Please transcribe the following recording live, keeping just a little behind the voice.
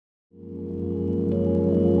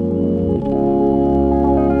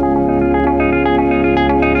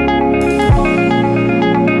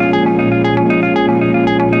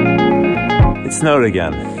snowed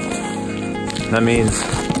again. That means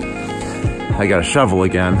I gotta shovel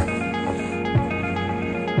again.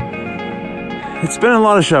 It's been a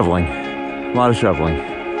lot of shoveling. A lot of shoveling.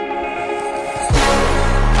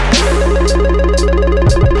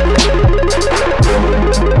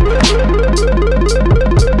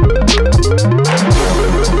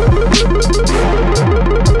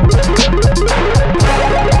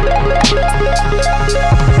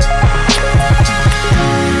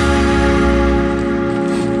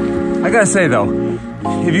 I gotta say though,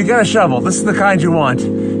 if you got a shovel, this is the kind you want.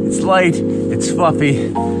 It's light, it's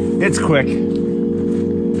fluffy, it's quick. Yeah!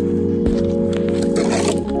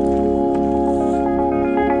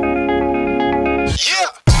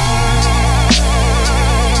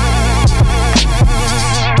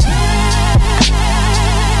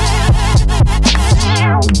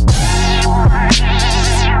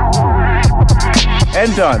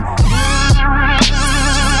 And done.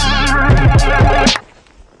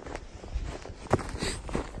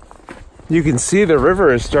 You can see the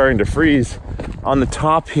river is starting to freeze on the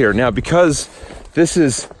top here. Now, because this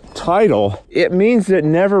is tidal, it means that it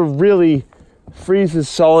never really freezes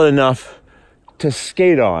solid enough to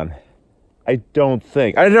skate on. I don't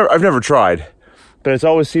think. I've never tried, but it's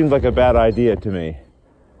always seemed like a bad idea to me.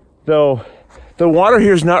 Though the water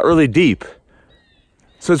here is not really deep,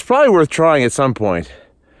 so it's probably worth trying at some point.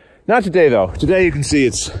 Not today though. Today you can see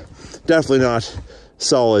it's definitely not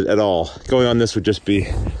solid at all. Going on this would just be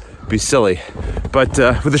silly. But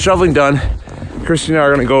with the shoveling done, Christy and I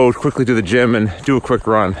are gonna go quickly to the gym and do a quick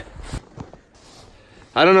run.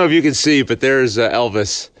 I don't know if you can see, but there's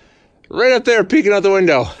Elvis right up there peeking out the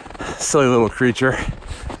window. Silly little creature.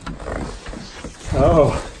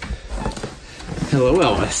 Oh, hello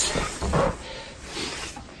Elvis.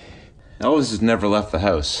 Elvis has never left the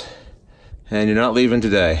house, and you're not leaving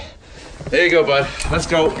today. There you go, bud. Let's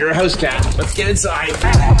go. You're a house cat. Let's get inside.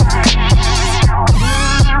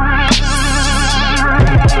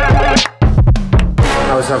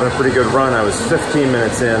 I was having a pretty good run. I was 15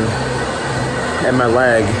 minutes in, and my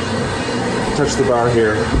leg touched the bar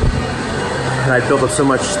here, and I built up so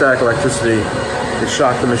much static electricity, it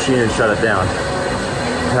shocked the machine and shut it down.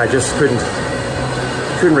 And I just couldn't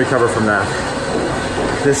recover from that.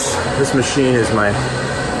 This machine is my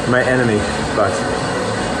enemy, but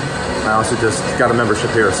I also just got a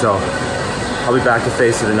membership here, so I'll be back to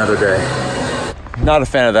face it another day. Not a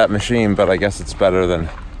fan of that machine, but I guess it's better than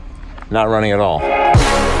not running at all.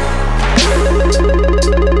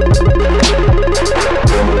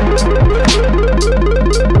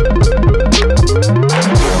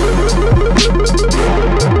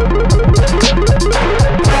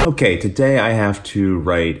 Okay, today I have to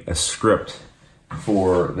write a script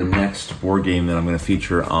for the next board game that I'm going to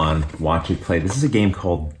feature on Watch It Play. This is a game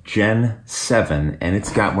called Gen 7, and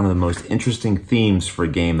it's got one of the most interesting themes for a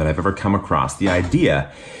game that I've ever come across. The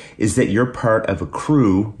idea is that you're part of a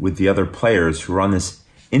crew with the other players who are on this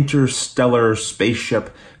interstellar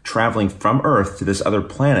spaceship traveling from Earth to this other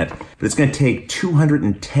planet, but it's going to take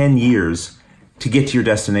 210 years to get to your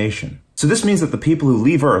destination. So this means that the people who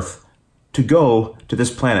leave Earth to go to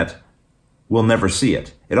this planet will never see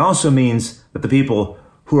it. It also means that the people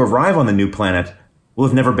who arrive on the new planet will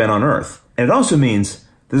have never been on Earth. And it also means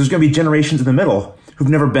that there's going to be generations in the middle who've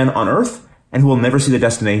never been on Earth and who will never see the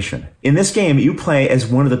destination. In this game, you play as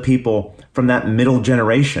one of the people from that middle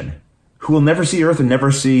generation who will never see Earth and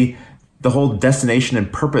never see the whole destination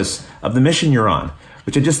and purpose of the mission you're on,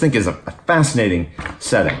 which I just think is a fascinating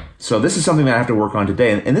setting. So this is something that I have to work on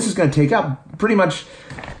today, and this is going to take up pretty much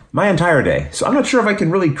my entire day. So I'm not sure if I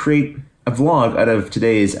can really create a vlog out of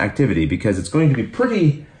today's activity because it's going to be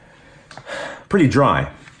pretty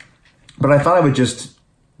dry. But I thought I would just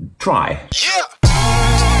try. Yeah.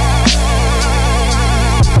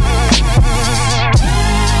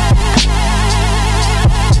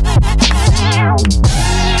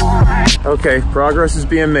 Okay, progress is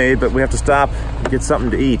being made, but we have to stop and get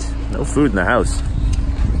something to eat. No food in the house.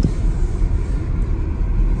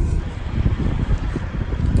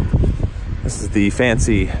 This is the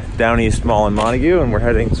fancy Down East Mall in Montague, and we're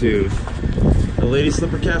heading to the Lady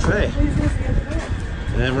Slipper Cafe.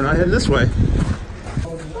 And we're not heading this way.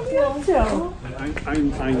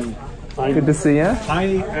 Good to see you.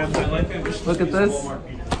 Look at this.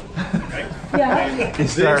 Yeah.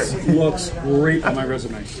 This looks great on my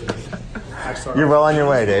resume. You're well on your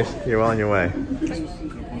way, Dave. You're well on your way.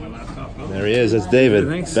 There he is. That's David.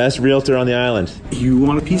 Thanks. Best realtor on the island. You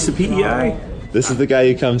want a piece of PEI? This is the guy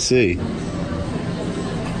you come see.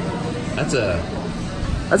 That's a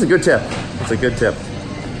good tip. That's a good tip.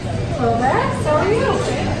 Well, Max, how are you?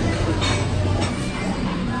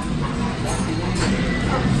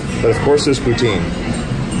 But of course there's poutine.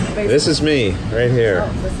 This is me, right here.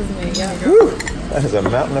 Oh, this is me, yeah. Woo! That is a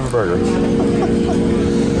mountain of a burger.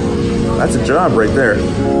 That's a job right there.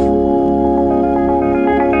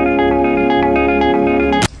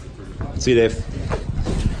 See you, Dave.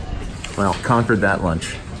 Well, conquered that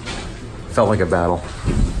lunch. Felt like a battle.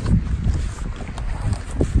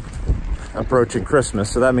 Approaching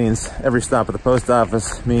Christmas, so that means every stop at the post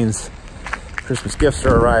office means Christmas gifts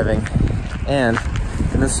are arriving. And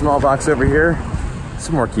in this small box over here,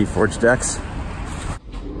 some more Keyforge decks.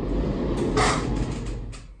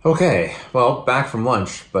 Okay, well, back from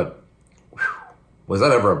lunch, but whew, was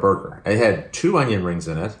that ever a burger? It had 2 onion rings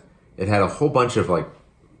in it. It had a whole bunch of like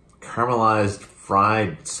caramelized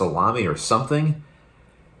fried salami or something.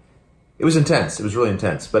 It was intense. It was really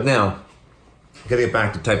intense. But now, I gotta get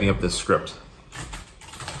back to typing up this script,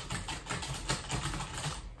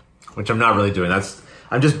 which I'm not really doing.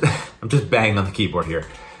 I'm just banging on the keyboard here,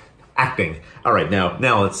 acting. All right,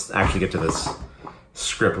 now let's actually get to this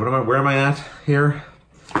script. Where am I at here?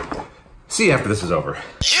 See you after this is over.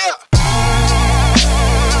 Yeah.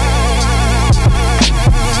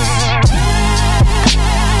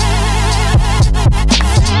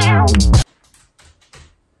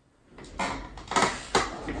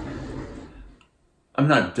 I'm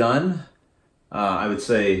not done. I would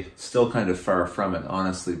say still kind of far from it,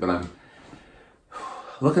 honestly, but I'm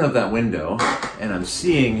looking out that window and I'm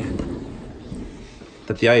seeing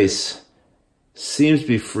that the ice seems to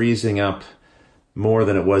be freezing up more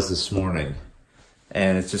than it was this morning.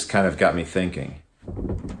 And it's just kind of got me thinking.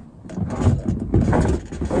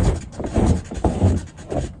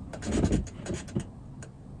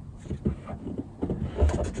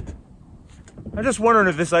 I'm just wondering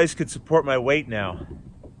if this ice could support my weight now.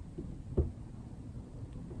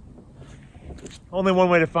 Only one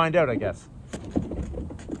way to find out, I guess.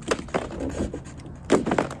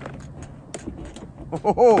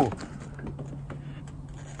 Oh!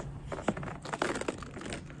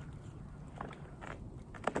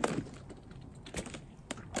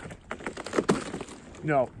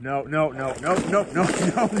 No,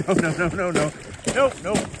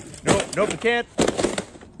 you can't.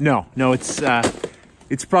 No,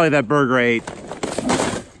 it's probably that burger I ate.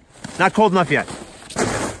 Not cold enough yet.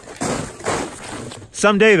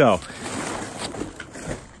 Someday, though.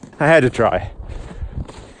 I had to try.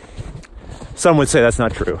 Some would say that's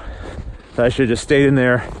not true. That I should have just stayed in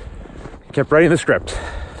there, kept writing the script,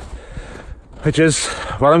 which is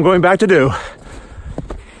what I'm going back to do.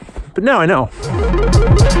 But now I know.